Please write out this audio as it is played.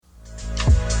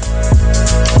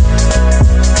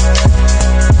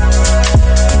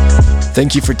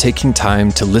Thank you for taking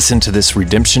time to listen to this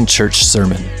Redemption Church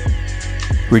sermon.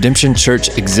 Redemption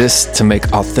Church exists to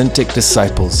make authentic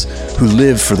disciples who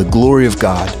live for the glory of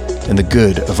God and the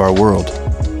good of our world.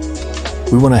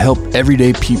 We want to help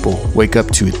everyday people wake up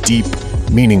to a deep,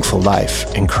 meaningful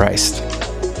life in Christ.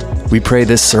 We pray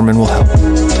this sermon will help.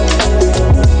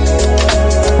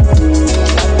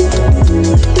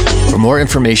 For more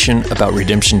information about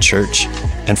Redemption Church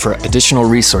and for additional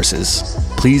resources,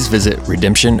 please visit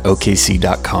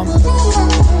redemptionokc.com.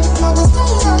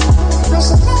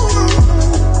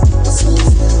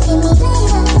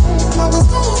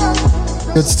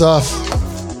 Good stuff.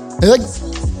 Hey,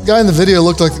 that guy in the video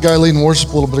looked like the guy leading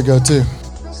worship a little bit ago too.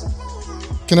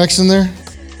 Connection there?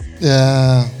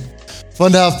 Yeah.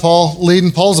 Fun to have Paul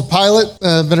leading. Paul's a pilot,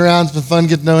 been around, it's been fun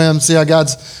getting to know him, see how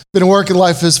God's been working the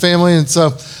life of his family. And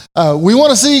so we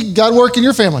want to see God work in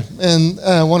your family and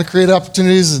want to create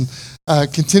opportunities and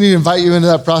continue to invite you into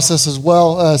that process as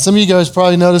well. Some of you guys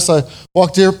probably noticed I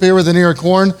walked up here with an ear of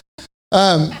corn.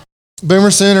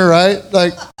 Boomer Sooner, right?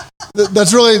 Like,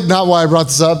 that's really not why I brought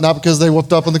this up, not because they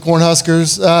whooped up on the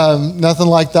Cornhuskers, nothing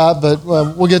like that, but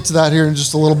we'll get to that here in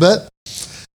just a little bit.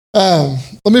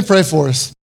 Let me pray for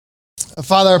us.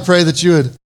 Father, I pray that you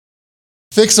would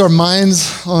fix our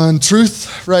minds on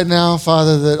truth right now,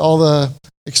 Father, that all the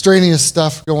extraneous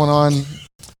stuff going on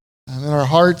in our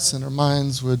hearts and our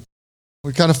minds would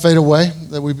kind of fade away,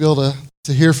 that we'd be able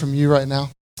to hear from you right now.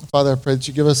 Father, I pray that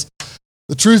you give us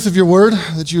the truth of your word,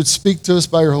 that you would speak to us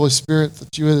by your Holy Spirit,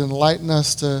 that you would enlighten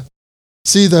us to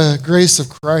see the grace of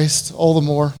Christ all the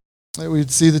more, that we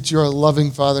would see that you are a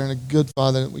loving Father and a good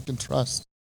Father that we can trust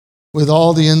with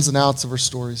all the ins and outs of our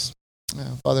stories.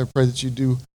 Father, I pray that you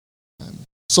do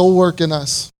soul work in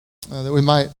us, that we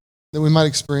might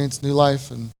experience new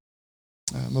life and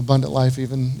abundant life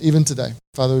even today.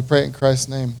 Father, we pray it in Christ's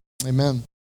name. Amen.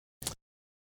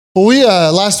 Well, we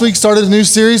last week started a new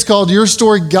series called Your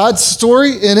Story, God's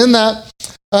Story, and in that,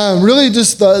 really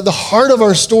just the heart of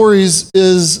our stories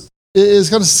is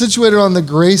kind of situated on the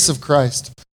grace of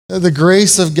Christ, the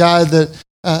grace of God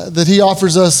that He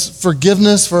offers us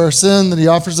forgiveness for our sin, that He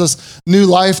offers us new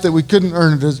life that we couldn't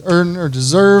earn or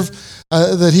deserve,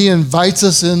 that He invites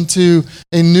us into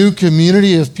a new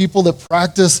community of people that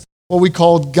practice what we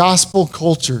call gospel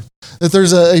culture, that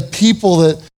there's a people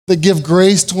that give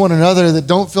grace to one another, that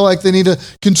don't feel like they need to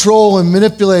control and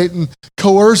manipulate and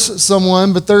coerce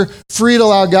someone, but they're free to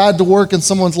allow God to work in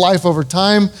someone's life over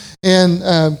time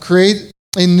and create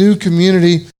a new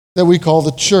community that we call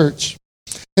the church.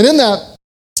 And in that,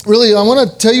 really, I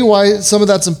want to tell you why some of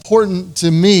that's important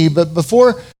to me, but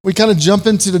before we kind of jump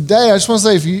into today, I just want to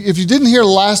say, if you didn't hear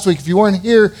last week, if you weren't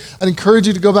here, I'd encourage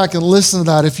you to go back and listen to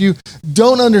that. If you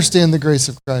don't understand the grace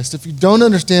of Christ, if you don't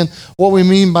understand what we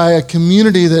mean by a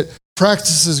community that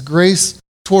practices grace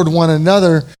toward one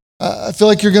another, I feel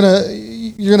like you're gonna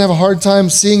have a hard time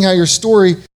seeing how your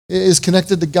story is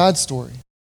connected to God's story.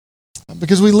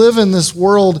 Because we live in this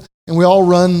world and we all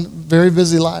run very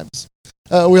busy lives.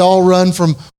 We all run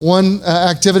from one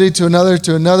activity to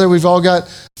another. We've all got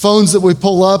phones that we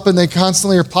pull up and they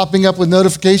constantly are popping up with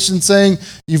notifications saying,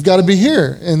 you've got to be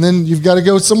here, and then you've got to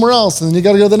go somewhere else, and then you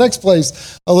got to go to the next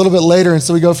place a little bit later. And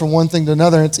so we go from one thing to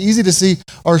another. And it's easy to see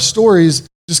our stories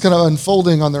just kind of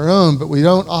unfolding on their own, but we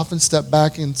don't often step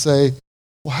back and say,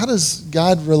 well, how does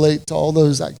God relate to all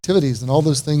those activities and all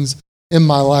those things in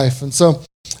my life? And so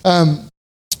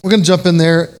we're going to jump in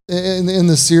there in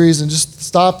this series and just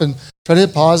stop and try to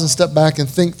hit pause and step back and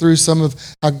think through some of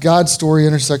how God's story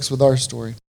intersects with our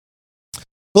story.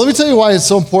 But let me tell you why it's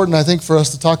so important, I think, for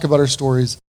us to talk about our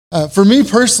stories. For me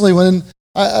personally, when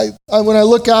I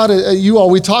look out at you all,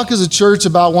 we talk as a church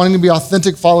about wanting to be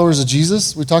authentic followers of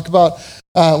Jesus. We talk about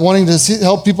wanting to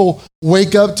help people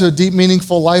wake up to a deep,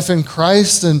 meaningful life in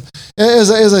Christ. And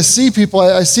as I see people,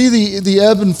 I see the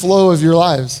ebb and flow of your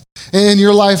lives. And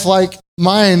your life, like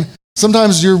mine,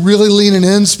 sometimes you're really leaning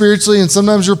in spiritually, and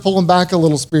sometimes you're pulling back a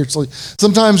little spiritually.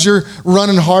 Sometimes you're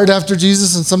running hard after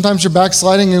Jesus, and sometimes you're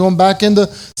backsliding and going back into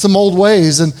some old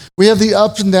ways. And we have the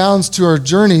ups and downs to our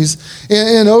journeys.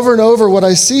 And over, what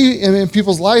I see in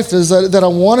people's life is that I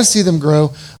want to see them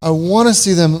grow. I want to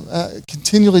see them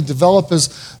continually develop as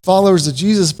followers of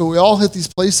Jesus, but we all hit these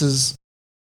places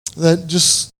that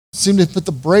just seem to put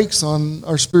the brakes on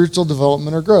our spiritual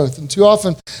development or growth. And too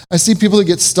often, I see people that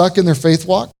get stuck in their faith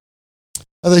walk.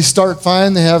 They start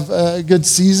fine, they have a good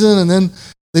season, and then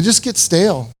they just get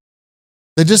stale.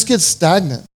 They just get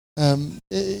stagnant.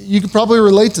 You can probably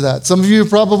relate to that. Some of you have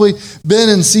probably been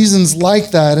in seasons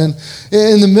like that. And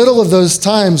in the middle of those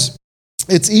times,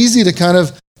 it's easy to kind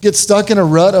of get stuck in a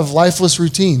rut of lifeless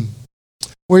routine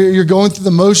where you're going through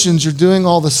the motions, you're doing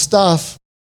all the stuff,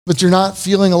 but you're not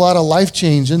feeling a lot of life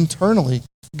change internally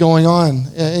going on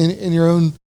in your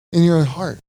own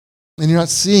heart. And you're not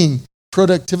seeing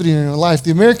productivity in your life.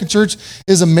 The American church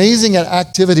is amazing at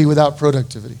activity without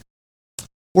productivity.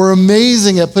 We're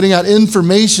amazing at putting out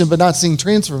information but not seeing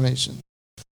transformation.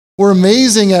 We're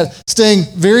amazing at staying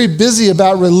very busy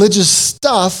about religious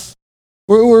stuff.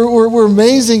 We're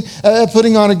amazing at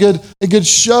putting on a good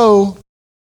show,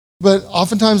 but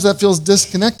oftentimes that feels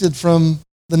disconnected from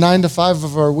the 9 to 5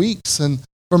 of our weeks and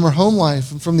from our home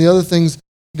life and from the other things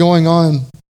going on.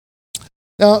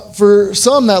 Now, for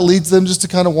some, that leads them just to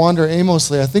kind of wander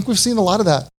aimlessly. I think we've seen a lot of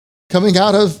that coming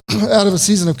out of a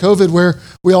season of COVID where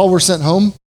we all were sent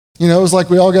home. You know, it was like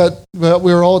we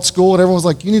were all at school and everyone was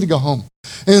like, you need to go home.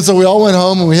 And so we all went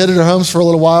home and we headed our homes for a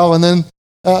little while. And then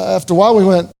after a while we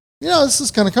went, this is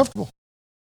kind of comfortable.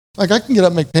 Like I can get up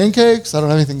and make pancakes. I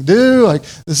don't have anything to do. Like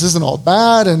this isn't all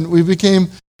bad. And we became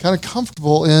kind of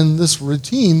comfortable in this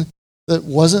routine that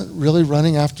wasn't really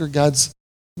running after God's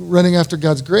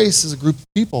grace as a group of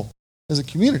people, as a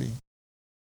community.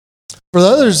 For the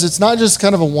others, it's not just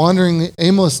kind of a wandering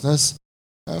aimlessness.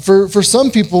 For some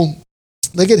people,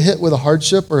 they get hit with a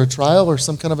hardship or a trial or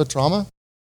some kind of a trauma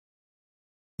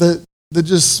that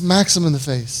just smacks them in the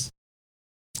face.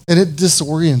 And it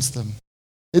disorients them.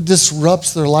 It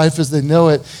disrupts their life as they know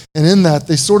it. And in that,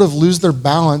 they sort of lose their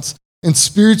balance. And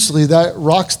spiritually, that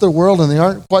rocks their world and they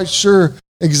aren't quite sure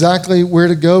exactly where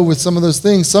to go with some of those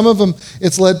things. Some of them,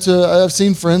 I've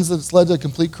seen friends that it's led to a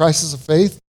complete crisis of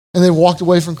faith and they've walked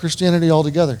away from Christianity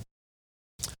altogether.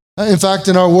 In fact,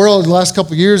 in our world, in the last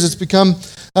couple of years, it's become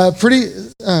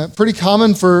pretty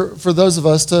common for those of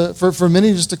us for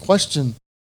many just to question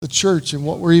the church and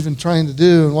what we're even trying to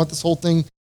do and what this whole thing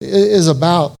is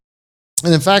about.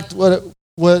 And in fact, what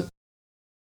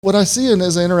I see and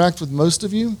as I interact with most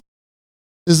of you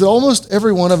is that almost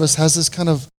every one of us has this kind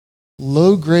of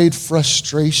low-grade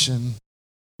frustration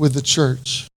with the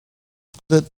church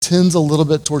that tends a little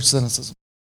bit towards cynicism.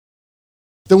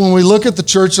 That when we look at the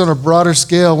church on a broader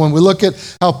scale, when we look at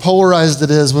how polarized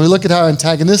it is, when we look at how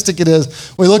antagonistic it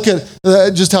is, when we look at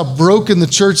just how broken the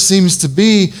church seems to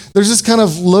be, there's this kind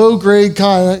of low-grade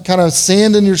kind of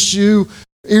sand in your shoe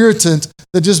irritant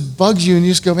that just bugs you and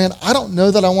you just go, man, I don't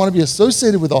know that I want to be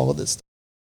associated with all of this.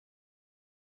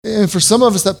 And for some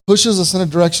of us, that pushes us in a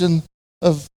direction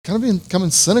of kind of becoming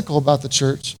cynical about the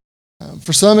church.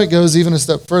 For some, it goes even a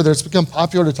step further. It's become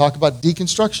popular to talk about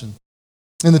deconstruction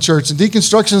in the church. And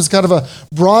deconstruction is kind of a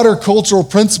broader cultural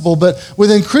principle, but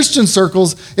within Christian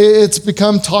circles, it's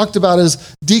become talked about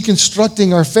as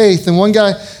deconstructing our faith. And one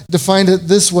guy defined it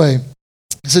this way.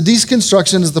 So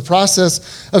deconstruction is the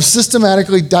process of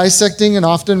systematically dissecting and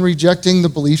often rejecting the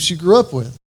beliefs you grew up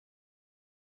with.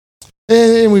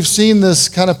 And we've seen this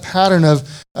kind of pattern of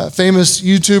famous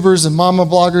YouTubers and mama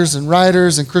bloggers and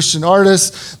writers and Christian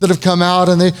artists that have come out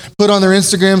and they put on their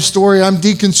Instagram story, I'm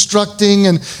deconstructing,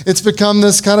 and it's become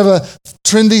this kind of a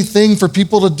trendy thing for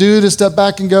people to do, to step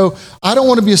back and go, I don't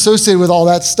want to be associated with all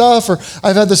that stuff, or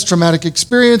I've had this traumatic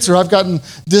experience, or I've gotten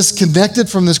disconnected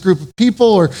from this group of people,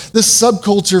 or this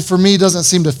subculture for me doesn't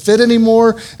seem to fit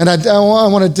anymore, and I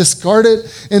want to discard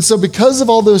it. And so because of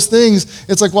all those things,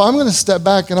 it's like, well, I'm going to step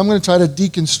back and I'm going to try to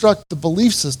deconstruct the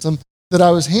belief system that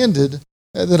I was handed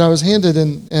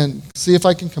and see if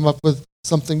I can come up with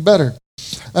something better.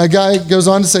 A guy goes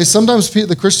on to say, sometimes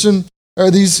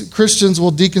these Christians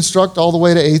will deconstruct all the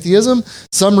way to atheism.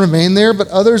 Some remain there, but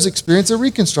others experience a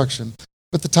reconstruction.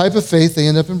 But the type of faith they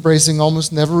end up embracing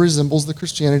almost never resembles the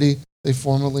Christianity they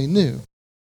formerly knew.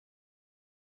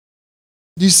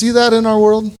 Do you see that in our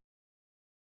world?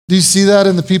 Do you see that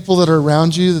in the people that are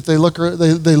around you, that they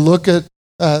look at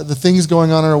the things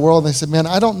going on in our world and they say, man,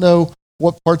 I don't know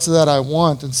what parts of that I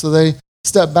want. And so they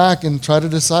step back and try to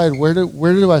decide where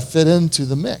do I fit into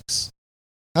the mix?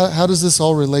 How does this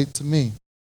all relate to me?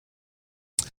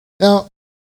 Now,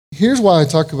 here's why I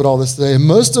talk about all this today. In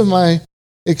most of my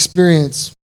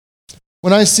experience,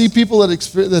 when I see people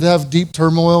that have deep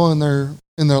turmoil in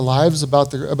their lives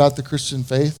about the Christian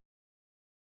faith,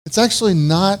 it's actually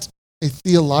not a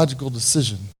theological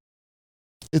decision.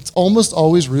 It's almost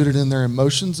always rooted in their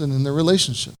emotions and in their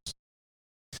relationships.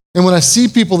 And when I see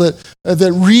people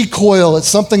that recoil at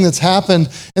something that's happened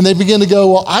and they begin to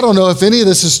go, well, I don't know if any of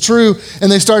this is true, and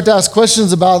they start to ask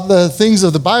questions about the things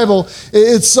of the Bible,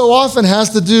 it so often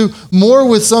has to do more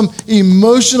with some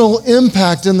emotional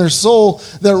impact in their soul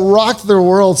that rocked their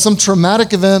world, some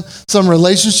traumatic event, some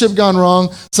relationship gone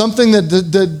wrong, something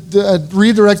that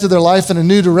redirected their life in a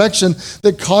new direction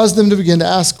that caused them to begin to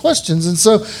ask questions. And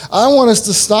so I want us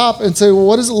to stop and say, well,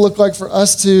 what does it look like for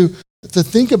us to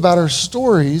think about our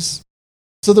stories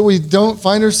so that we don't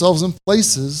find ourselves in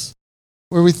places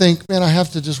where we think, man, I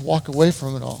have to just walk away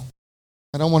from it all.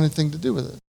 I don't want anything to do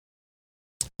with it.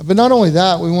 But not only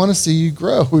that, we want to see you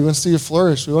grow. We want to see you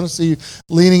flourish. We want to see you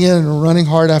leaning in and running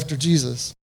hard after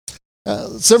Jesus.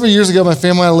 Several years ago, my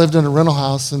family and I lived in a rental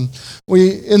house, and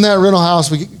in that rental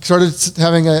house, we started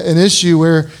having an issue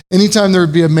where anytime there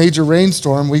would be a major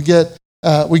rainstorm, we get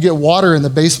water in the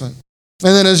basement.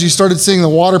 And then as you started seeing the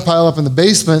water pile up in the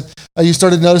basement, you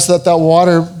started to notice that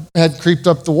water had creeped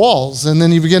up the walls. And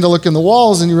then you begin to look in the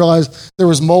walls and you realize there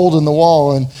was mold in the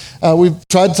wall. And we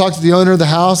tried to talk to the owner of the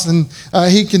house, and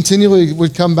he continually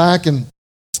would come back and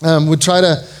would try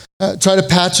to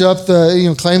patch up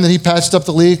claim that he patched up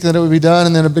the leak, that it would be done,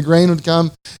 and then a big rain would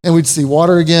come and we'd see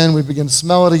water again. We'd begin to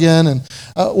smell it again. And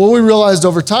what we realized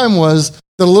over time was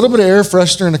that a little bit of air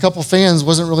freshener and a couple fans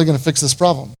wasn't really going to fix this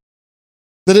problem.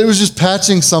 That it was just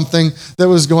patching something that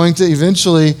was going to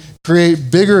eventually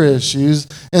create bigger issues,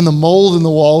 and the mold in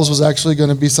the walls was actually going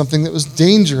to be something that was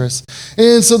dangerous.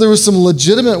 And so there was some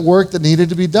legitimate work that needed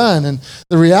to be done. And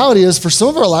the reality is, for some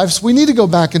of our lives, we need to go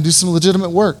back and do some legitimate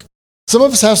work. Some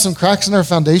of us have some cracks in our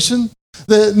foundation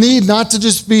that need not to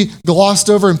just be glossed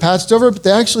over and patched over, but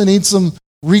they actually need some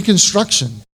reconstruction.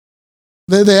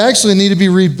 They actually need to be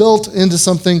rebuilt into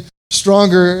something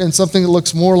stronger and something that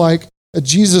looks more like a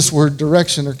Jesus word,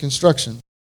 direction or construction.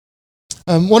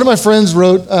 One of my friends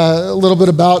wrote a little bit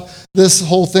about this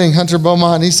whole thing, Hunter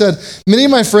Beaumont, and he said, many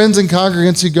of my friends and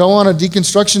congregants who go on a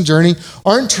deconstruction journey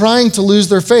aren't trying to lose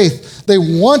their faith. They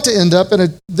don't want to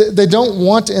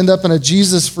end up in a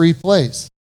Jesus-free place.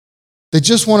 They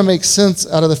just want to make sense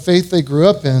out of the faith they grew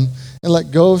up in and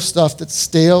let go of stuff that's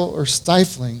stale or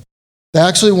stifling. They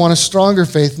actually want a stronger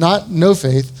faith, not no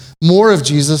faith, more of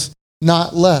Jesus,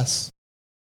 not less.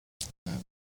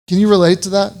 Can you relate to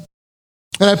that?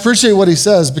 And I appreciate what he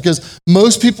says, because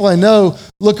most people I know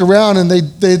look around and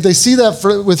they see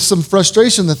that with some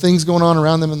frustration, the things going on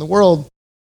around them in the world.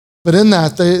 But in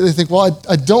that, they think, well,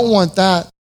 I don't want that,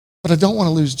 but I don't want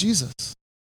to lose Jesus.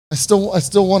 I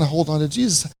still want to hold on to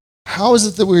Jesus. How is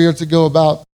it that we are to go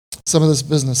about some of this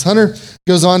business? Hunter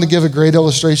goes on to give a great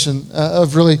illustration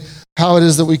of really how it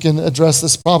is that we can address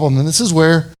this problem. And this is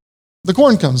where the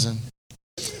corn comes in.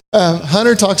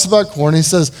 Hunter talks about corn. He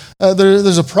says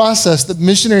there's a process that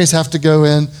missionaries have to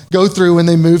go through when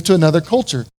they move to another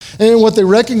culture. And what they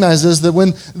recognize is that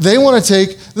when they want to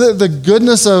take the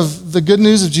goodness of the good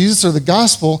news of Jesus or the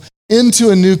gospel into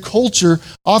a new culture,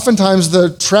 oftentimes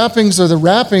the trappings or the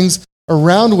wrappings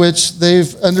around which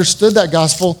they've understood that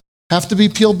gospel have to be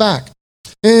peeled back.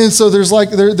 And so there's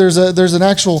an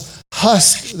actual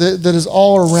husk that is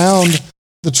all around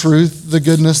the truth, the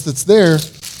goodness that's there,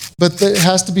 but it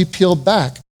has to be peeled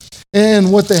back.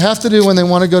 And what they have to do when they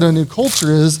want to go to a new culture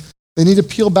is they need to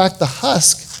peel back the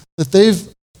husk that they've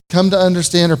come to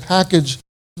understand or package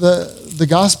the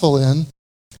gospel in,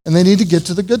 and they need to get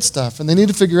to the good stuff. And they need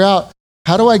to figure out,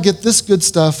 how do I get this good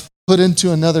stuff put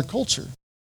into another culture?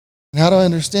 And how do I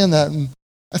understand that? And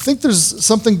I think there's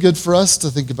something good for us to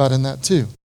think about in that too.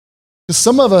 Because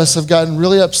some of us have gotten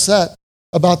really upset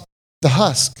about the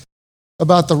husk,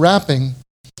 about the wrapping,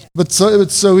 but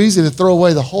it's so easy to throw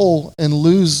away the whole and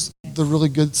lose the really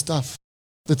good stuff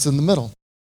that's in the middle.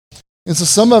 And so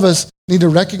some of us need to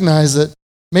recognize that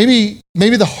maybe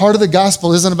the heart of the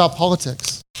gospel isn't about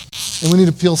politics, and we need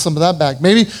to peel some of that back.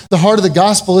 Maybe the heart of the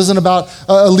gospel isn't about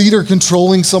a leader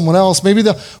controlling someone else. Maybe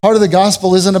the heart of the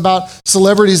gospel isn't about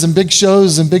celebrities and big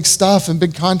shows and big stuff and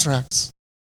big contracts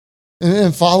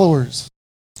and followers.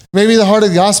 Maybe the heart of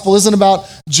the gospel isn't about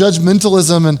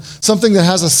judgmentalism and something that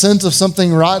has a scent of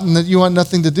something rotten that you want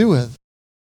nothing to do with.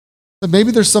 But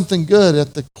maybe there's something good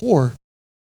at the core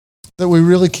that we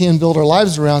really can build our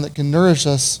lives around, that can nourish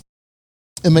us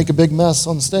and make a big mess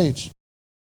on the stage.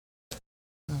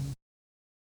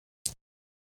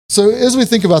 So as we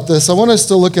think about this, I want us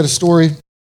to look at a story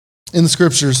in the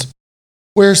scriptures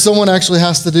where someone actually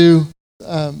has to do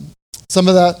some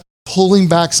of that pulling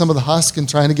back some of the husk and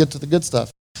trying to get to the good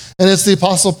stuff. And it's the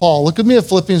Apostle Paul. Look at me at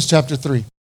Philippians chapter 3.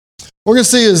 What we're going to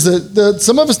see is that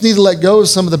some of us need to let go of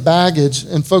some of the baggage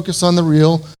and focus on the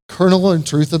real kernel and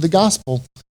truth of the gospel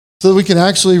so that we can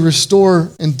actually restore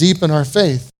and deepen our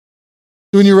faith.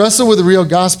 When you wrestle with the real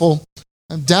gospel,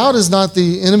 doubt is not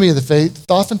the enemy of the faith.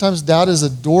 Oftentimes, doubt is a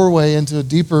doorway into a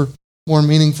deeper, more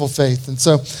meaningful faith. And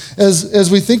so as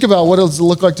we think about what it does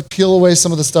look like to peel away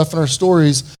some of the stuff in our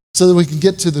stories so that we can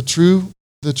get to the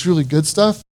truly good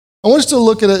stuff, I want us to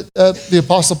look at the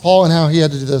Apostle Paul and how he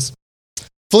had to do this.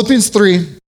 Philippians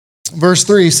 3, verse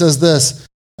 3 says this,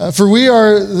 "For we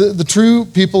are the true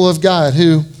people of God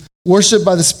who worship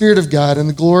by the Spirit of God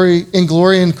and glory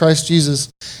in Christ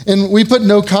Jesus. And we put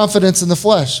no confidence in the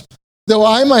flesh, Though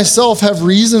I myself have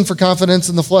reason for confidence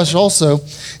in the flesh also,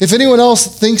 if anyone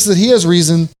else thinks that he has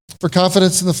reason for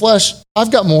confidence in the flesh,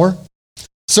 I've got more.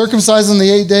 Circumcised on the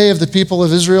 8th day of the people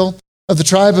of Israel, of the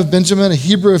tribe of Benjamin, a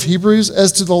Hebrew of Hebrews.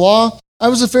 As to the law, I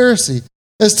was a Pharisee.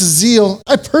 As to zeal,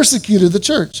 I persecuted the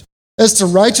church. As to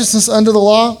righteousness under the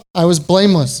law, I was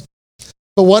blameless.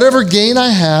 But whatever gain I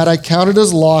had, I counted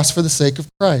as loss for the sake of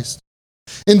Christ.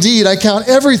 Indeed, I count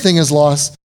everything as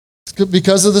loss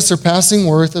because of the surpassing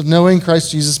worth of knowing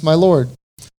Christ Jesus my Lord.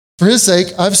 For his sake,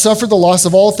 I've suffered the loss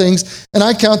of all things, and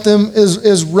I count them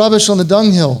as rubbish on the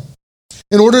dunghill,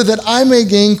 in order that I may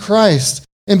gain Christ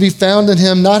and be found in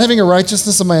him, not having a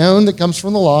righteousness of my own that comes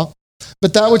from the law,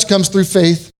 but that which comes through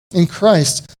faith in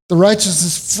Christ, the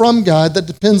righteousness from God that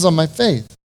depends on my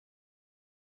faith,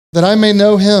 that I may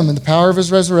know him and the power of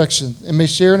his resurrection, and may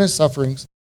share in his sufferings,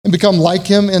 and become like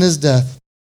him in his death,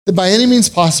 that by any means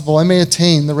possible I may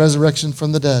attain the resurrection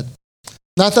from the dead.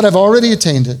 Not that I've already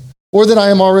attained it, or that I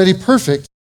am already perfect,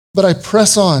 but I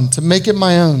press on to make it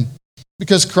my own,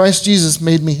 because Christ Jesus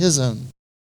made me his own.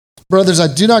 Brothers,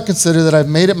 I do not consider that I've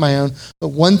made it my own, but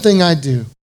one thing I do,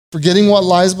 forgetting what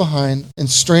lies behind and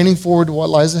straining forward to what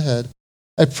lies ahead,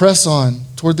 I press on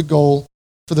toward the goal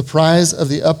for the prize of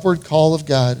the upward call of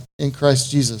God in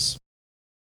Christ Jesus.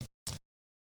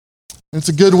 It's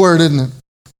a good word, isn't it?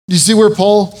 Do you see where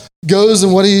Paul goes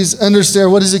and what he's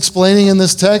explaining in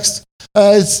this text?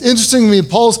 It's interesting to me.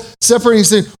 Paul's separating,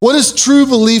 saying, what does true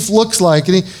belief looks like?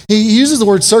 And he uses the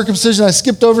word circumcision. I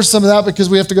skipped over some of that because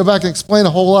we have to go back and explain a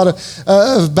whole lot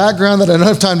of background that I don't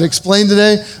have time to explain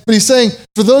today. But he's saying,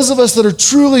 for those of us that are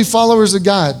truly followers of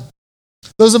God,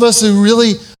 those of us who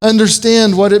really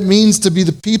understand what it means to be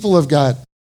the people of God.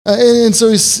 And so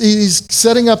he's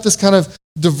setting up this kind of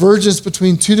divergence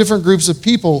between two different groups of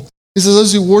people. He says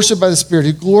those who worship by the Spirit,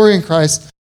 who glory in Christ,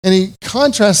 and he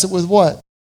contrasts it with what?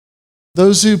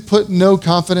 Those who put no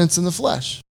confidence in the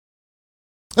flesh.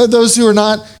 Those who are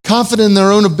not confident in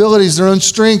their own abilities, their own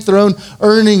strength, their own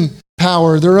earning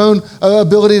power, their own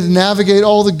ability to navigate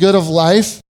all the good of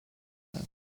life.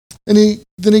 And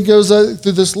then he goes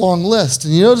through this long list.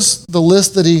 And you notice the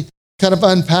list that he kind of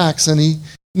unpacks, and he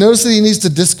notice that he needs to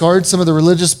discard some of the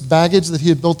religious baggage that he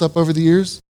had built up over the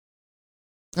years.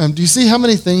 Do you see how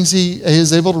many things he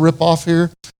is able to rip off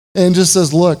here? And just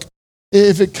says, look,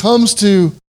 if it comes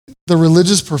to the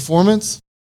religious performance,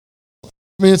 I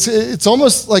mean, it's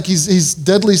almost like he's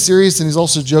deadly serious and he's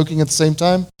also joking at the same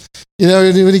time. You know,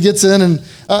 when he gets in, and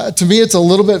to me, it's a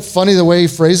little bit funny the way he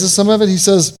phrases some of it. He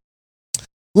says,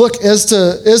 look, as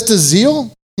to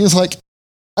zeal, he's like,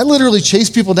 I literally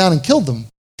chased people down and killed them.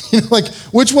 You know, like,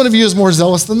 which one of you is more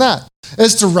zealous than that?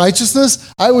 As to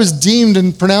righteousness, I was deemed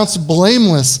and pronounced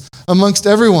blameless amongst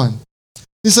everyone.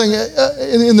 He's saying,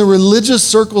 in the religious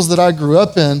circles that I grew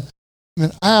up in, I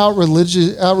mean, I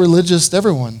out-religioused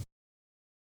everyone.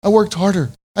 I worked harder.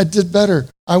 I did better.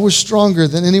 I was stronger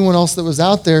than anyone else that was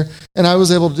out there, and I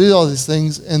was able to do all these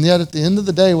things. And yet, at the end of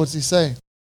the day, what's he say?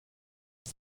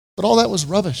 But all that was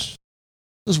rubbish.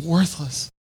 It was worthless.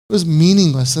 It was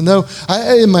meaningless. And though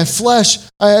in my flesh,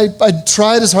 I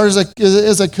tried as hard as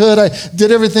I could. I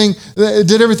did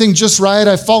everything just right.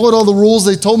 I followed all the rules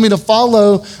they told me to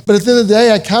follow. But at the end of the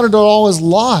day, I counted it all as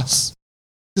loss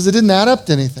because it didn't add up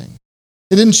to anything.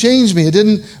 It didn't change me. It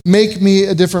didn't make me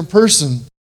a different person.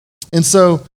 And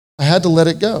so I had to let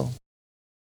it go.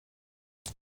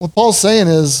 What Paul's saying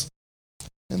is,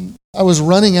 and I was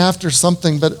running after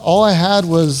something, but all I had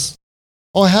was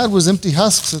empty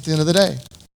husks at the end of the day.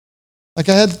 Like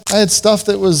I had stuff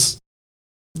that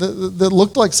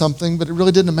looked like something, but it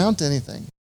really didn't amount to anything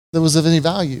that was of any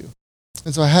value.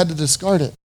 And so I had to discard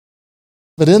it.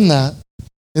 But in that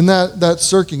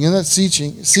searching, in that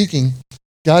seeking,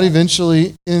 God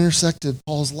eventually intersected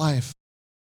Paul's life.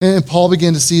 And Paul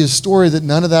began to see his story that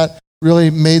none of that really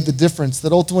made the difference,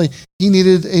 that ultimately he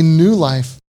needed a new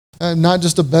life, not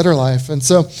just a better life. And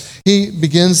so he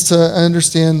begins to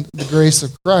understand the grace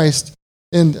of Christ.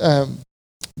 And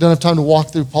don't have time to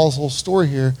walk through Paul's whole story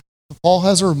here, but Paul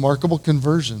has a remarkable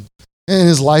conversion. And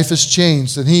his life has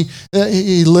changed. And he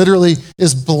literally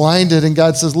is blinded. And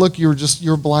God says, look,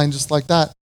 you're blind just like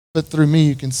that. But through me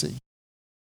you can see.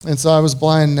 And so I was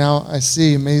blind, now I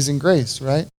see. Amazing grace,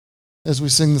 right? As we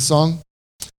sing the song.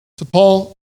 To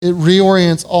Paul, it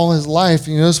reorients all his life.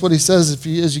 You notice what he says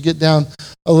as you get down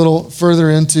a little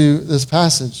further into this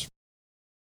passage.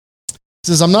 He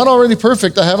says, I'm not already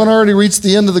perfect. I haven't already reached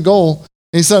the end of the goal.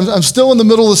 And he said, I'm still in the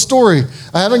middle of the story.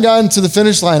 I haven't gotten to the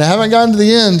finish line. I haven't gotten to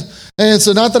the end. And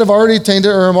so not that I've already attained it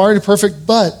or I'm already perfect,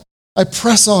 but I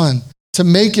press on to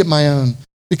make it my own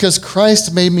because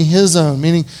Christ made me his own,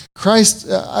 meaning Christ,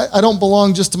 I don't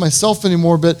belong just to myself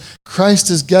anymore, but Christ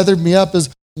has gathered me up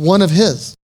as one of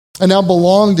his. I now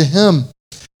belong to him.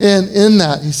 And in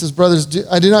that, he says, brothers,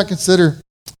 I do not consider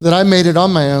that I made it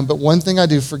on my own, but one thing I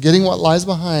do, forgetting what lies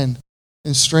behind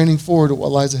and straining forward to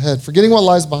what lies ahead. Forgetting what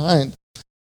lies behind.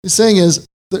 He's saying is,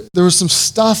 there was some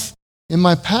stuff in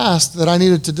my past that I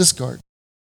needed to discard.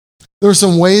 There were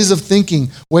some ways of thinking,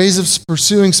 ways of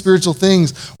pursuing spiritual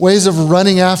things, ways of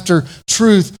running after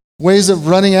truth, ways of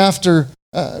running after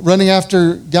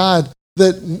God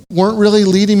that weren't really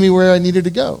leading me where I needed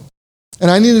to go.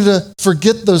 And I needed to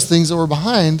forget those things that were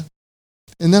behind,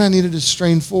 and then I needed to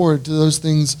strain forward to those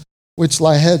things which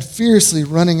lie ahead, fiercely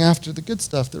running after the good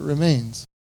stuff that remains.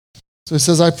 So he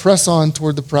says, I press on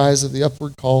toward the prize of the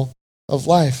upward call of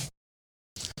life.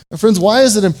 And friends, why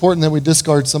is it important that we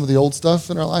discard some of the old stuff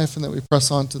in our life and that we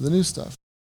press on to the new stuff?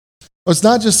 Well, it's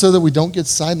not just so that we don't get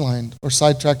sidelined or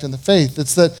sidetracked in the faith.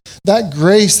 It's that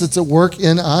grace that's at work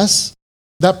in us,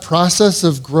 that process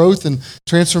of growth and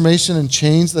transformation and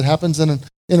change that happens in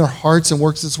our hearts and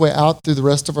works its way out through the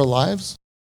rest of our lives,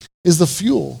 is the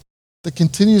fuel that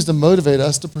continues to motivate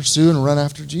us to pursue and run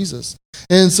after Jesus.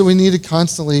 And so we need to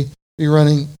constantly be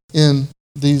running in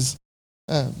these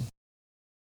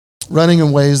running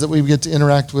in ways that we get to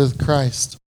interact with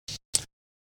Christ.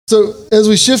 So as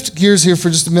we shift gears here for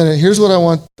just a minute, here's what I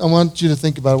want you to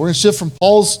think about. We're going to shift from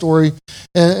Paul's story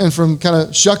and from kind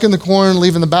of shucking the corn,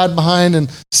 leaving the bad behind,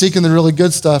 and seeking the really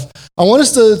good stuff. I want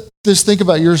us to just think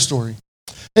about your story.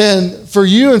 And for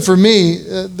you and for me,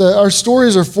 our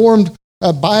stories are formed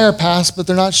by our past, but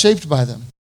they're not shaped by them.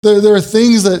 There are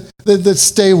things that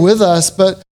stay with us,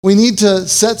 but we need to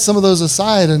set some of those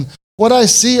aside. And what I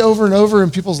see over and over in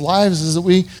people's lives is that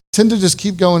we tend to just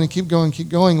keep going and keep going and keep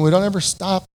going. And we don't ever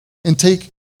stop and take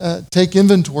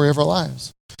inventory of our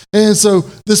lives. And so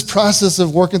this process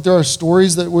of working through our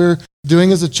stories that we're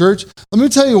doing as a church, let me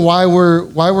tell you why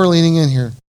we're leaning in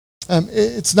here.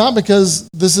 It's not because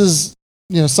this is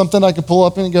something I can pull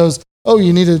up and it goes, oh,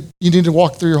 you need to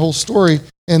walk through your whole story,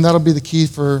 and that'll be the key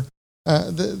for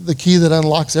the key that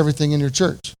unlocks everything in your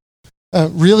church.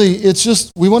 Really, it's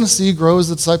just we want to see you grow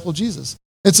as a disciple of Jesus.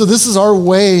 And so this is our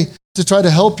way to try to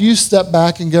help you step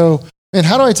back and go, man,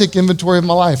 how do I take inventory of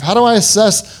my life? How do I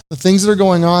assess the things that are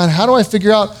going on? How do I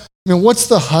figure out, what's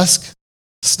the husk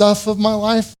stuff of my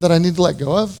life that I need to let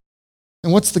go of?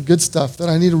 And what's the good stuff that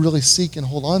I need to really seek and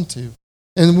hold on to?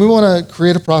 And we want to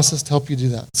create a process to help you do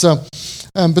that. So,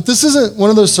 but this isn't one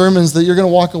of those sermons that you're going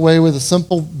to walk away with a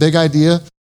simple, big idea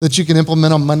that you can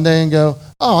implement on Monday and go,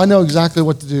 oh, I know exactly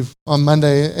what to do on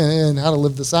Monday and how to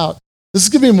live this out. This is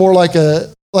going to be more like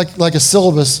a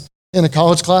syllabus in a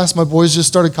college class. My boys just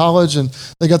started college, and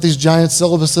they got these giant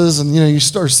syllabuses, and you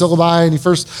start syllabi, and you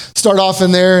first start off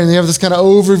in there, and you have this kind of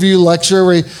overview lecture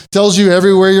where he tells you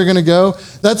everywhere you're going to go.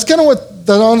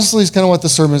 That honestly is kind of what the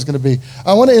sermon is going to be.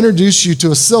 I want to introduce you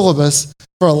to a syllabus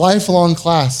for a lifelong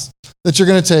class that you're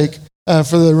going to take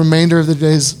for the remainder of the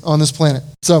days on this planet.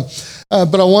 So,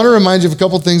 but I want to remind you of a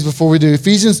couple things before we do.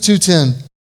 Ephesians 2:10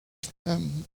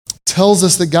 tells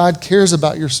us that God cares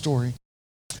about your story.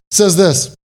 It says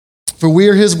this, for we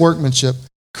are his workmanship,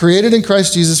 created in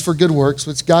Christ Jesus for good works,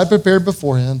 which God prepared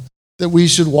beforehand that we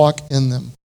should walk in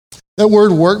them. That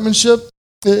word workmanship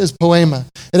is poema.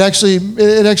 It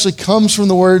actually comes from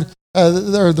the word,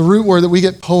 or the root word that we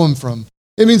get poem from.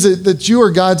 It means that you are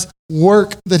God's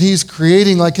work that he's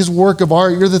creating, like his work of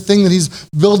art. You're the thing that he's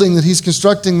building, that he's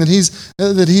constructing, that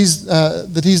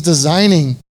he's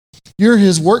designing. You're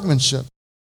his workmanship,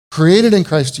 created in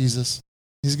Christ Jesus.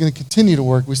 He's going to continue to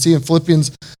work. We see in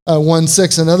Philippians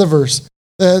 1:6, another verse,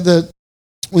 that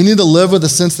we need to live with a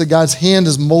sense that God's hand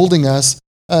is molding us,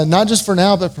 not just for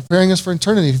now, but preparing us for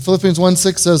eternity. Philippians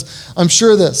 1:6 says, I'm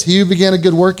sure this, he who began a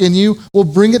good work in you will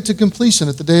bring it to completion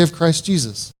at the day of Christ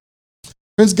Jesus.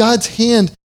 Friends, God's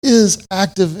hand is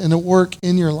active and at work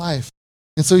in your life.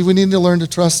 And so we need to learn to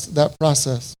trust that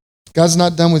process. God's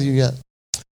not done with you yet.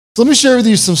 So let me share with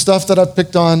you some stuff that I've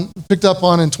picked up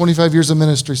on in 25 years of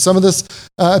ministry. Some of this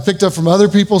I picked up from other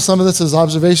people. Some of this is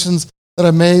observations that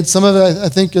I've made. Some of it I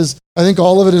think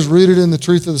all of it is rooted in the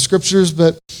truth of the scriptures,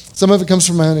 but some of it comes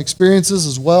from my own experiences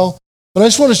as well. But I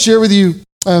just want to share with you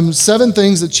 7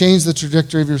 things that change the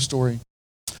trajectory of your story.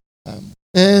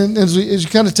 And as you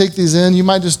kind of take these in, you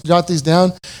might just jot these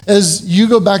down. As you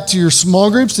go back to your small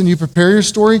groups and you prepare your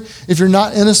story, if you're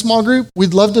not in a small group,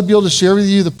 we'd love to be able to share with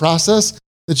you the process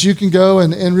that you can go.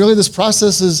 And really this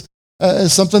process is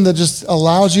something that just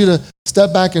allows you to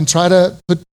step back and try to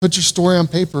put your story on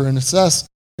paper and assess,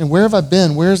 and where have I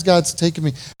been? Where has God taken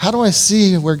me? How do I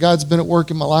see where God's been at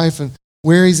work in my life and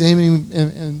where he's aiming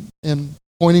and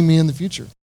pointing me in the future?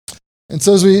 And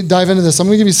so as we dive into this, I'm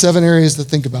going to give you 7 areas to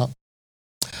think about.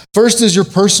 First is your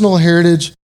personal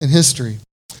heritage and history.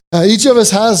 Each of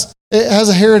us has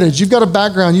a heritage. You've got a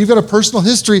background. You've got a personal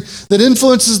history that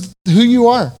influences who you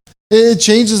are. It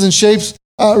changes and shapes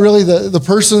really the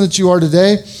person that you are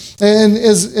today. And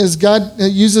as God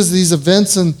uses these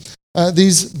events and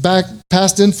these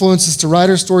past influences to write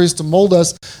our stories to mold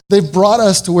us, they've brought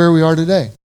us to where we are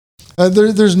today.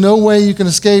 There's no way you can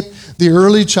escape the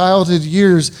early childhood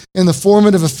years and the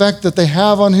formative effect that they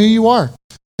have on who you are.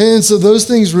 And so those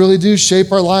things really do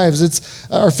shape our lives. It's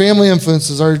our family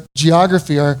influences, our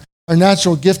geography, our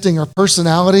natural gifting, our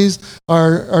personalities,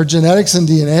 our genetics and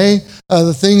DNA,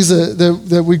 the things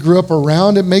that we grew up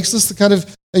around. It makes us the kind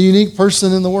of a unique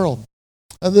person in the world.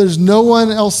 There's no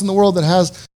one else in the world that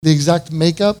has the exact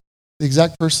makeup, the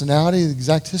exact personality, the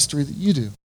exact history that you do.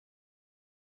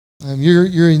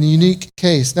 You're in a unique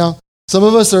case. Now, some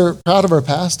of us are proud of our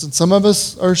past, and some of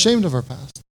us are ashamed of our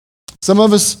past. Some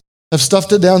of us have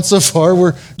stuffed it down so far,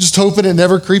 we're just hoping it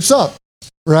never creeps up,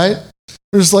 right?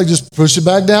 We're just like, just push it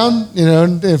back down,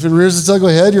 and if it rears its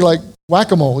ugly head, you're like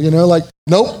whack-a-mole, like,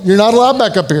 nope, you're not allowed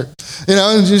back up here,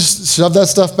 and just shove that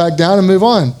stuff back down and move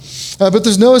on. But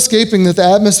there's no escaping that the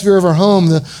atmosphere of our home,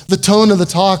 the tone of the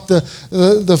talk,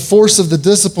 the force of the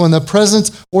discipline, the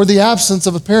presence or the absence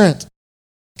of a parent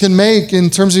can make in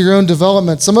terms of your own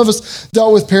development. Some of us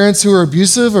dealt with parents who were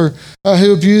abusive or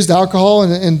who abused alcohol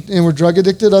and were drug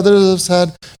addicted. Others of us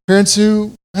had parents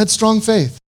who had strong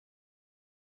faith.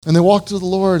 And they walked with the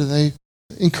Lord and they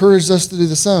encouraged us to do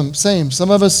the same.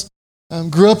 Some of us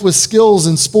grew up with skills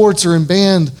in sports or in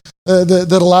band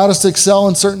that allowed us to excel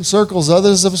in certain circles.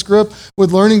 Others of us grew up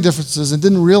with learning differences and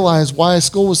didn't realize why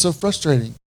school was so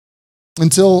frustrating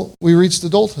until we reached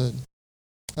adulthood.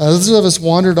 Others of us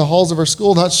wandered the halls of our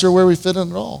school, not sure where we fit in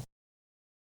at all.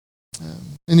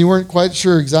 And you weren't quite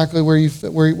sure exactly where you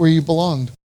fit, where you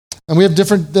belonged. And we have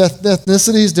different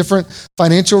ethnicities, different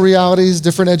financial realities,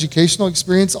 different educational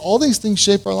experience. All these things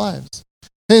shape our lives.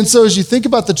 And so as you think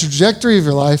about the trajectory of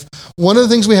your life, one of the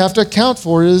things we have to account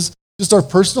for is just our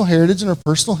personal heritage and our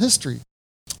personal history.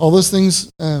 All those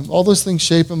things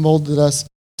shape and molded us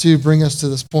to bring us to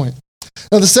this point.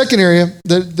 Now, the second area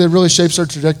that really shapes our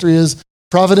trajectory is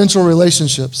providential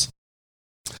relationships.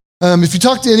 If you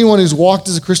talk to anyone who's walked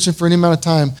as a Christian for any amount of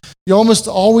time, you almost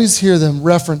always hear them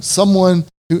reference someone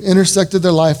who intersected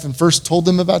their life and first told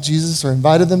them about Jesus or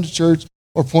invited them to church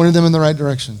or pointed them in the right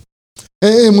direction.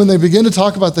 And when they begin to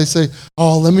talk about it, they say,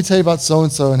 oh, let me tell you about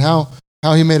so-and-so and how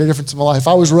he made a difference in my life.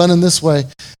 I was running this way,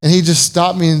 and he just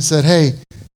stopped me and said, hey,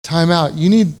 time out. You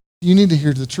need to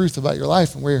hear the truth about your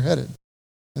life and where you're headed.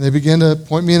 And they begin to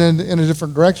point me in a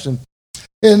different direction.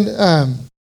 And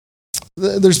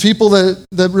there's people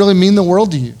that really mean the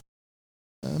world to you.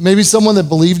 Maybe someone that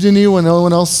believed in you when no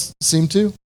one else seemed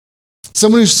to.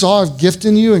 Someone who saw a gift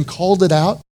in you and called it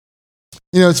out.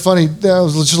 It's funny. I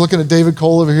was just looking at David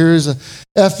Cole over here. He's an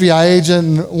FBI agent.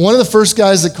 And one of the first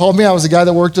guys that called me out was a guy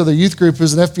that worked with a youth group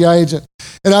who's an FBI agent.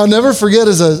 And I'll never forget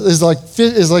as like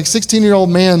 16-year-old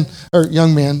man, or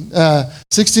young man,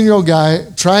 16-year-old guy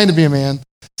trying to be a man,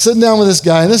 sitting down with this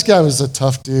guy. And this guy was a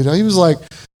tough dude. He was like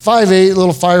 5'8",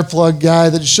 little fire plug guy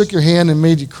that just shook your hand and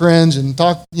made you cringe and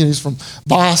talk. He's from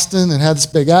Boston and had this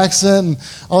big accent. And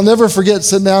I'll never forget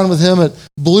sitting down with him at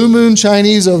Blue Moon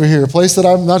Chinese over here, a place that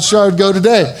I'm not sure I would go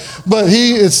today. But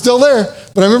it's still there.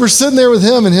 But I remember sitting there with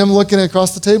him and him looking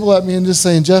across the table at me and just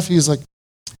saying, Jeff, he's like,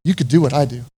 you could do what I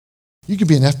do. You could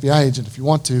be an FBI agent if you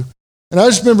want to. And I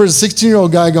just remember as a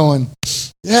 16-year-old guy going,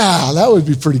 yeah, that would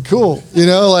be pretty cool.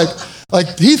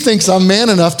 Like he thinks I'm man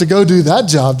enough to go do that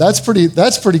job. That's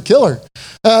pretty killer.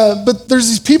 But there's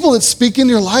these people that speak in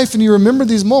your life and you remember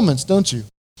these moments, don't you?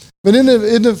 But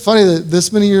isn't it funny that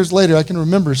this many years later, I can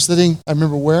remember I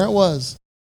remember where it was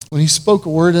when he spoke a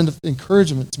word of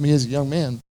encouragement to me as a young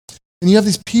man. And you have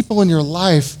these people in your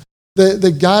life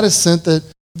that God has sent that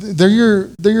they're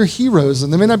your heroes.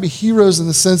 And they may not be heroes in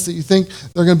the sense that you think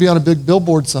they're going to be on a big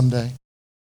billboard someday.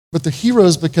 But they're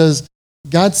heroes because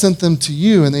God sent them to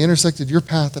you and they intersected your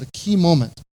path at a key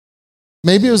moment.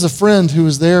 Maybe it was a friend who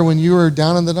was there when you were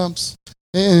down in the dumps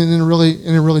and in a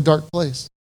really dark place.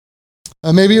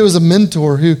 Maybe it was a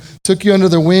mentor who took you under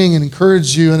their wing and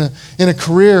encouraged you in a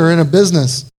career or in a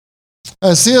business.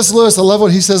 C.S. Lewis, I love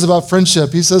what he says about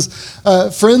friendship. He says,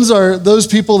 friends are those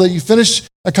people that you finish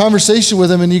a conversation with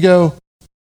them and you go,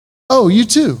 oh, you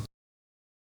too.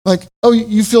 Like, oh,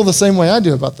 you feel the same way I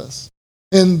do about this.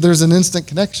 And there's an instant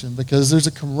connection because there's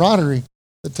a camaraderie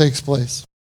that takes place.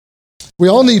 We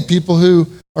all need people who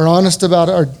are honest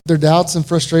about their doubts and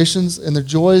frustrations and their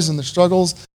joys and their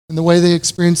struggles and the way they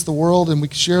experience the world, and we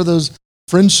share those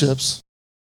friendships.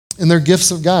 And they're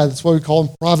gifts of God. That's why we call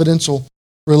them providential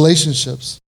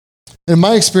relationships. In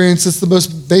my experience, it's the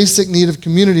most basic need of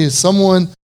community is someone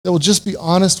that will just be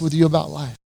honest with you about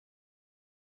life.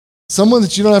 Someone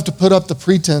that you don't have to put up the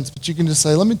pretense, but you can just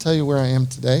say, let me tell you where I am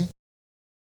today.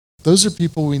 Those are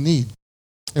people we need.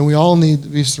 And we all need to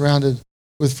be surrounded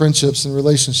with friendships and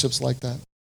relationships like that.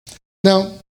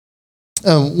 Now,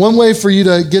 one way for you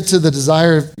to get to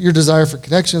your desire for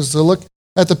connection is to look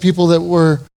at the people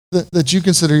that you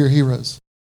consider your heroes.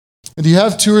 And do you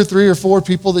have 2 or 3 or 4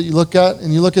 people that you look at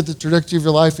and you look at the trajectory of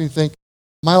your life and you think,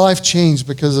 my life changed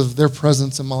because of their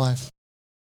presence in my life,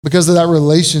 because of that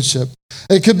relationship?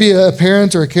 It could be a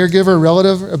parent or a caregiver, a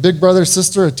relative, a big brother,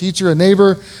 sister, a teacher, a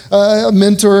neighbor, a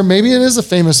mentor. Maybe it is a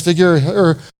famous figure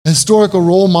or a historical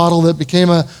role model that became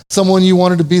someone you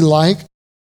wanted to be like.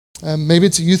 Maybe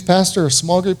it's a youth pastor, a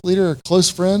small group leader, a close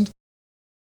friend.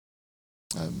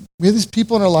 We have these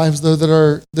people in our lives, though,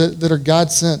 that are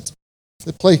God-sent,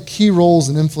 that play key roles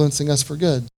in influencing us for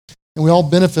good. And we all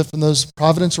benefit from those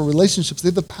providential relationships. They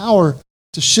have the power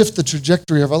to shift the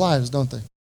trajectory of our lives, don't they?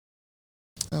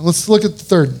 Let's look at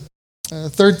the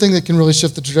third thing that can really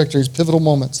shift the trajectory is pivotal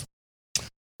moments.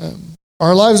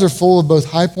 Our lives are full of both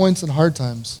high points and hard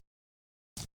times.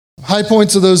 High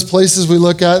points are those places we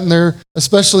look at, and they're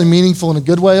especially meaningful in a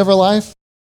good way of our life.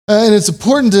 And it's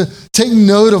important to take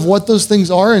note of what those things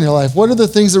are in your life. What are the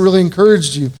things that really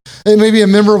encouraged you? It may be a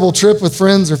memorable trip with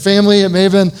friends or family. It may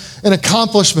have been an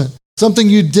accomplishment, something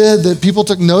you did that people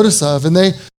took notice of, and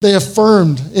they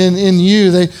affirmed in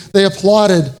you. They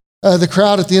applauded the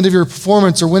crowd at the end of your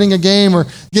performance, or winning a game, or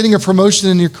getting a promotion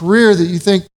in your career that you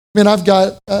think, man,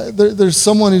 there's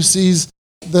someone who sees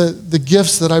the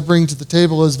gifts that I bring to the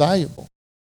table as valuable.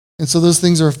 And so those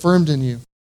things are affirmed in you.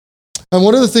 And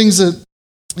what are the things that,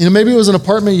 maybe it was an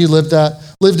apartment you lived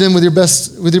in with your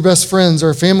best friends, or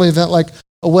a family event like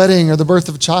a wedding or the birth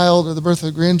of a child or the birth of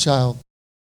a grandchild.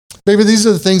 Maybe these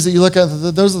are the things that you look at,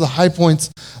 those are the high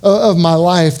points of my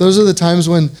life. Those are the times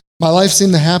when my life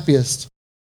seemed the happiest.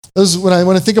 When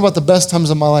I think about the best times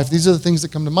of my life, these are the things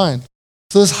that come to mind.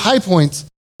 So those high points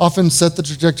often set the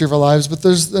trajectory of our lives, but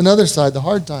there's another side, the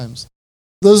hard times.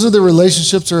 Those are the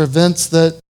relationships or events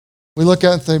that we look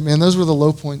at and think, man, those were the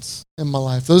low points in my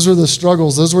life. Those were the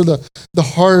struggles. Those were the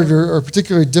hard or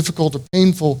particularly difficult or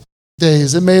painful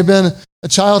days. It may have been a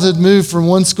childhood move from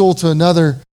one school to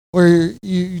another where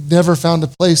you never found a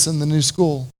place in the new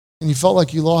school and you felt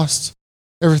like you lost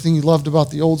everything you loved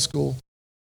about the old school.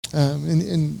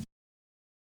 And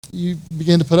you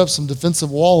began to put up some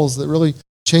defensive walls that really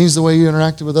changed the way you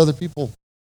interacted with other people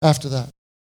after that.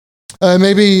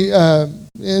 Maybe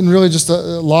in really just a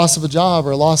loss of a job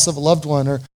or a loss of a loved one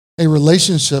or a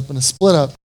relationship and a split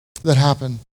up that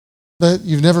happened that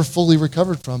you've never fully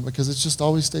recovered from because it's just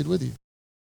always stayed with you.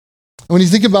 And when you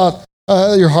think about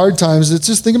your hard times, it's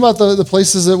just think about the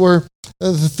places that were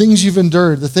the things you've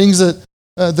endured, the things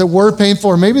that were painful,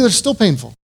 or maybe they're still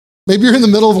painful. Maybe you're in the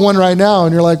middle of one right now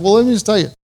and you're like, well, let me just tell you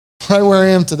right where I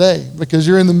am today, because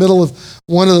you're in the middle of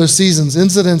one of those seasons,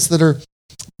 incidents that are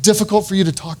difficult for you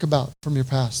to talk about from your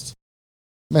past.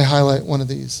 I may highlight one of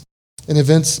these in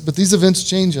events, but these events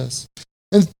change us.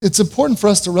 And it's important for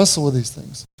us to wrestle with these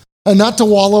things. And not to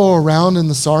wallow around in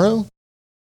the sorrow,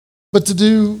 but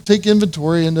to take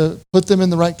inventory and to put them in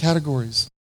the right categories,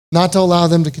 not to allow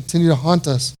them to continue to haunt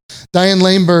us. Diane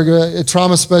Laneberg, a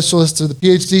trauma specialist with a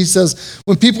PhD, says,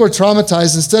 when people are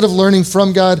traumatized, instead of learning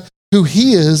from God who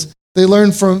he is, they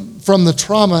learn from the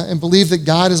trauma and believe that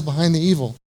God is behind the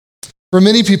evil. For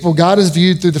many people, God is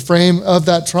viewed through the frame of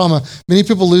that trauma. Many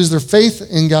people lose their faith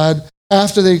in God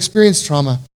after they experience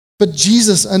trauma. But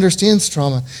Jesus understands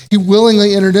trauma. He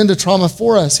willingly entered into trauma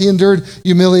for us. He endured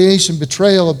humiliation,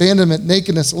 betrayal, abandonment,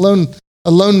 nakedness,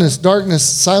 aloneness, darkness,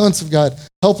 silence of God,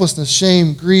 helplessness,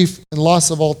 shame, grief, and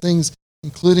loss of all things,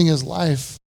 including his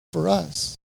life for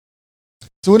us.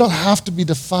 So we don't have to be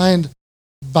defined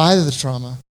by the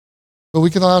trauma, but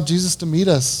we can allow Jesus to meet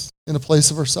us in a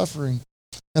place of our suffering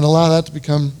and allow that to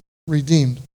become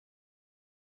redeemed.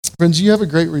 Friends, you have a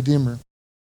great Redeemer.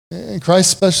 And Christ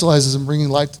specializes in bringing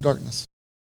light to darkness.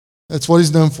 That's what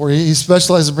he's known for. He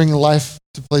specializes in bringing life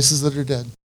to places that are dead.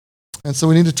 And so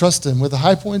we need to trust him with the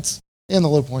high points and the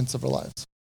low points of our lives.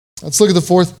 Let's look at the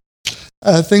fourth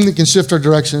thing that can shift our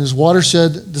direction is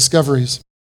watershed discoveries.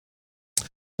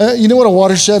 You know what a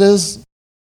watershed is?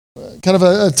 Kind of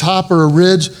a top or a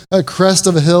ridge, a crest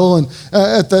of a hill, and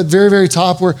at that very, very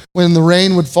top where when the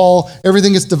rain would fall,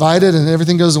 everything gets divided and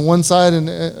everything goes on one side,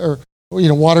 or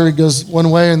water goes one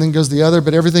way and then goes the other,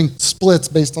 but everything splits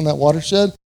based on that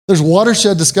watershed. There's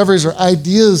watershed discoveries or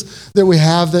ideas that we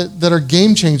have that are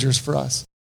game changers for us.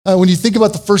 When you think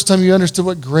about the first time you understood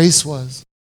what grace was,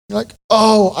 You're like,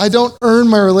 oh, I don't earn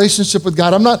my relationship with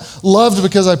God. I'm not loved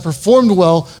because I performed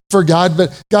well for God,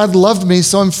 but God loved me,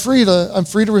 so I'm free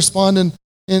to respond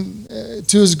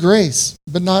to His grace,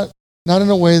 but not in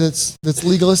a way that's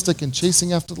legalistic and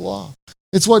chasing after the law.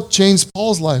 It's what changed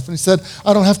Paul's life. And he said,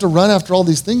 I don't have to run after all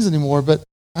these things anymore, but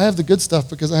I have the good stuff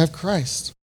because I have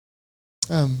Christ.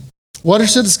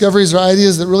 Watershed discoveries are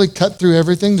ideas that really cut through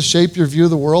everything to shape your view of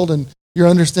the world and your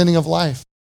understanding of life.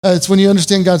 It's when you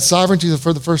understand God's sovereignty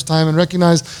for the first time and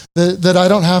recognize that I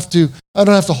don't have to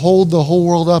hold the whole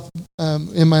world up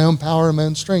in my own power and my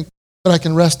own strength, but I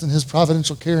can rest in His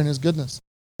providential care and His goodness.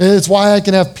 It's why I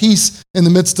can have peace in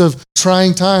the midst of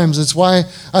trying times. It's why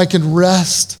I can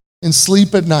rest and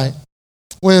sleep at night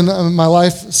when my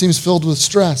life seems filled with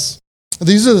stress.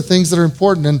 These are the things that are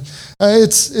important, and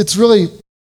it's really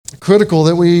critical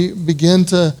that we begin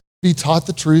to be taught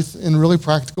the truth in really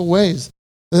practical ways.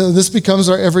 This becomes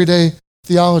our everyday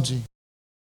theology.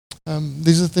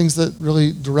 These are the things that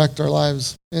really direct our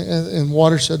lives in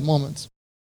watershed moments.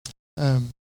 For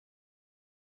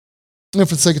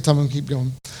the sake of time, I'm going to keep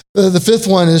going. The fifth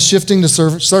one is shifting to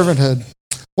servanthood.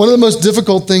 One of the most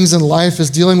difficult things in life is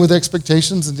dealing with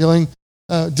expectations and dealing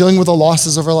with the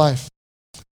losses of our life.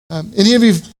 Any of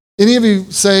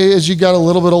you say as you got a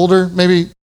little bit older, maybe,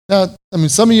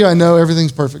 some of you I know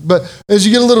everything's perfect, but as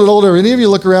you get a little bit older, any of you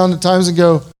look around at times and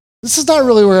go, this is not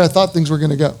really where I thought things were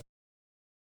going to go.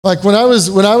 Like when I was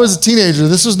a teenager,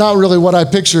 this was not really what I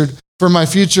pictured for my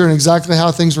future and exactly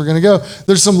how things were going to go.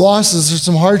 There's some losses, there's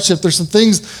some hardship, there's some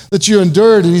things that you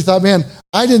endured and you thought, man,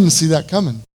 I didn't see that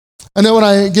coming. I know when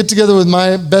I get together with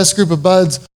my best group of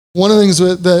buds, one of the things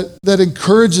that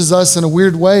encourages us in a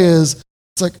weird way is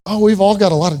it's like, oh, we've all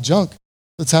got a lot of junk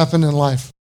that's happened in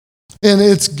life. And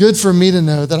it's good for me to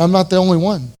know that I'm not the only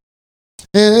one.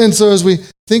 And so as we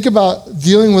think about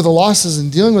dealing with the losses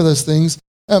and dealing with those things,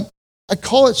 I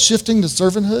call it shifting to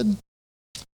servanthood.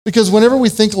 Because whenever we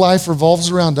think life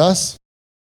revolves around us,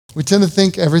 we tend to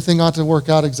think everything ought to work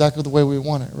out exactly the way we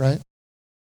want it, right?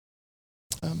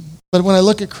 But when I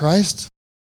look at Christ,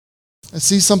 I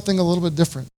see something a little bit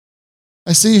different.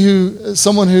 I see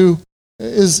someone who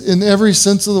is in every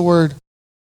sense of the word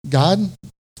God,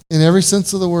 in every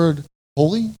sense of the word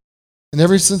holy, in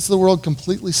every sense of the word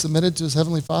completely submitted to His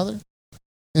Heavenly Father,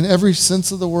 in every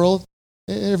sense of the word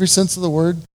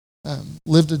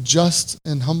lived a just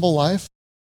and humble life,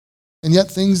 and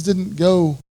yet things didn't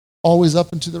go always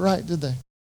up and to the right, did they?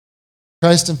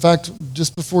 Christ, in fact,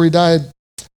 just before He died,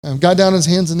 got down on His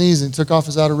hands and knees and took off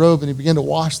His outer robe and He began to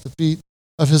wash the feet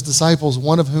of His disciples,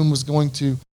 one of whom was going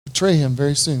to betray Him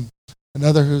very soon,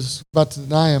 another who's about to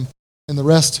deny Him, and the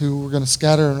rest who were going to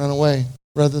scatter and run away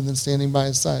rather than standing by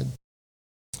His side.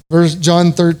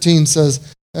 John 13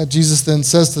 says, Jesus then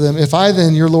says to them, if I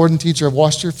then, your Lord and teacher, have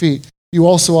washed your feet, you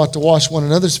also ought to wash one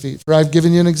another's feet, for I have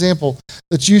given you an example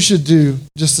that you should do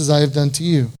just as I have done to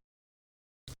you.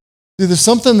 See, there's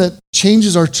something that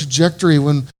changes our trajectory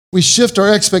when we shift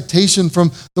our expectation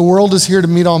from the world is here to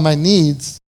meet all my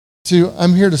needs to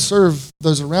I'm here to serve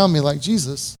those around me like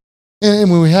Jesus.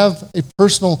 And when we have a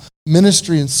personal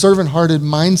ministry and servant-hearted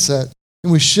mindset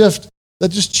and we shift, that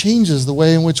just changes the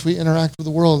way in which we interact with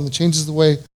the world and it changes the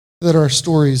way that our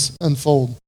stories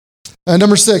unfold.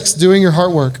 Number 6, doing your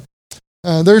heart work.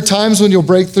 There are times when you'll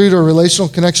break through to a relational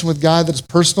connection with God that is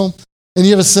personal, and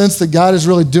you have a sense that God is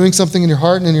really doing something in your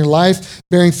heart and in your life,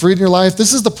 bearing fruit in your life.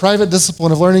 This is the private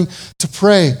discipline of learning to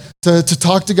pray, to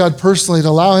talk to God personally, to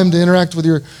allow Him to interact with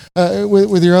your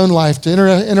own life, to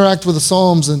interact with the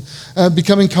Psalms and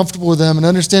becoming comfortable with them and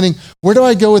understanding where do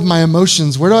I go with my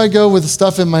emotions, where do I go with the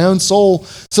stuff in my own soul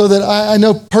so that I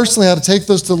know personally how to take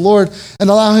those to the Lord and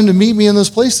allow Him to meet me in those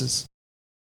places.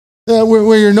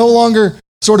 Where you're no longer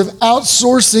sort of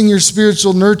outsourcing your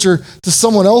spiritual nurture to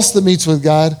someone else that meets with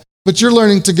God, but you're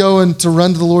learning to go and to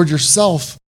run to the Lord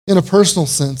yourself in a personal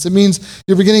sense. It means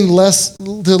you're beginning to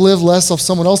live less off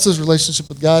someone else's relationship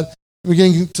with God. You're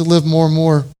beginning to live more and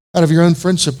more out of your own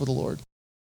friendship with the Lord.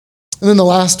 And then the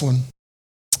last one,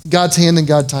 God's hand and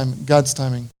God's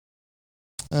timing.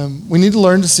 We need to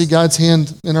learn to see God's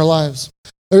hand in our lives.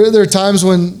 There are times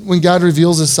when God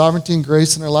reveals His sovereignty and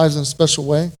grace in our lives in a special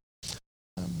way.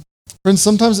 Friends,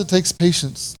 sometimes it takes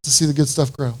patience to see the good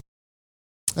stuff grow.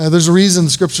 There's a reason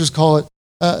the scriptures call it,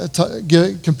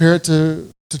 compare it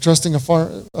to trusting a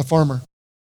farmer.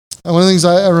 One of the things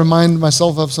I remind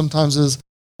myself of sometimes is,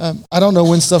 I don't know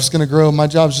when stuff's going to grow. My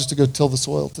job is just to go till the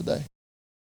soil today.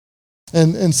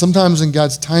 And sometimes in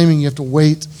God's timing, you have to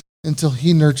wait until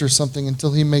He nurtures something,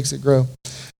 until He makes it grow.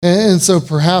 And so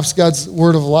perhaps God's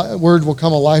word will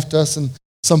come alive to us in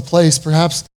some place.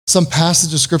 Perhaps some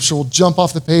passage of scripture will jump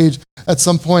off the page at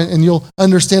some point and you'll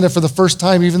understand it for the first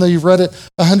time, even though you've read it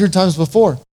 100 times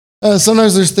before.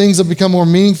 Sometimes there's things that become more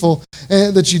meaningful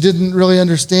that you didn't really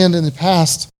understand in the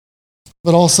past,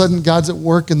 but all of a sudden God's at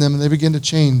work in them and they begin to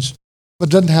change. But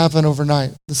it doesn't happen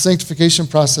overnight. The sanctification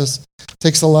process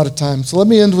takes a lot of time. So let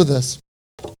me end with this.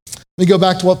 Let me go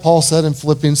back to what Paul said in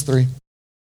Philippians 3.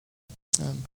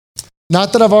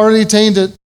 Not that I've already attained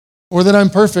it or that I'm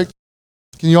perfect.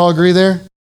 Can you all agree there?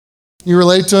 You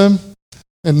relate to him?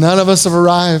 And none of us have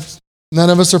arrived. None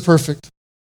of us are perfect.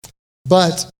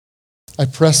 But I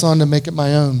press on to make it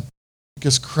my own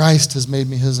because Christ has made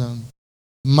me his own.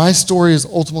 My story is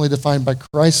ultimately defined by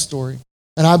Christ's story,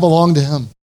 and I belong to him.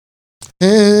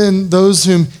 And those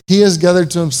whom he has gathered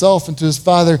to himself and to his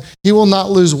Father, he will not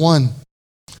lose one.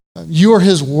 You are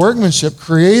his workmanship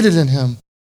created in him.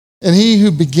 And he who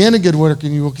began a good work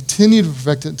in you will continue to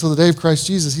perfect it until the day of Christ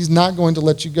Jesus. He's not going to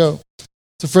let you go.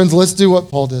 So friends, let's do what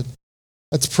Paul did.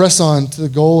 Let's press on to the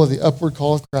goal of the upward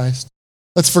call of Christ.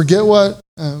 Let's forget what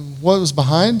was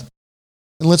behind,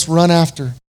 and let's run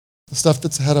after the stuff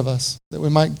that's ahead of us, that we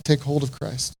might take hold of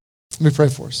Christ. Let me pray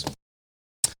for us.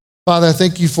 Father, I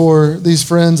thank you for these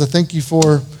friends. I thank you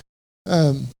for,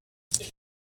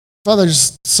 Father,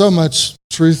 just so much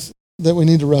truth that we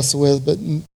need to wrestle with, but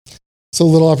so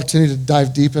little opportunity to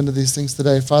dive deep into these things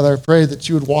today. Father, I pray that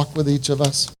you would walk with each of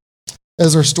us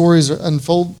as our stories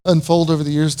unfold over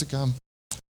the years to come.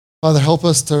 Father, help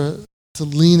us to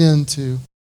lean into,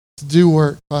 to do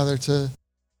work, Father, to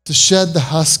shed the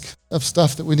husk of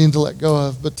stuff that we need to let go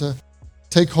of, but to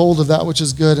take hold of that which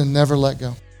is good and never let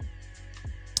go.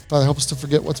 Father, help us to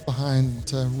forget what's behind and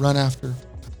to run after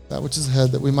that which is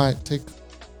ahead, that we might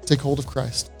take hold of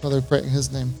Christ. Father, I pray in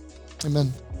his name.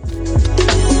 Amen.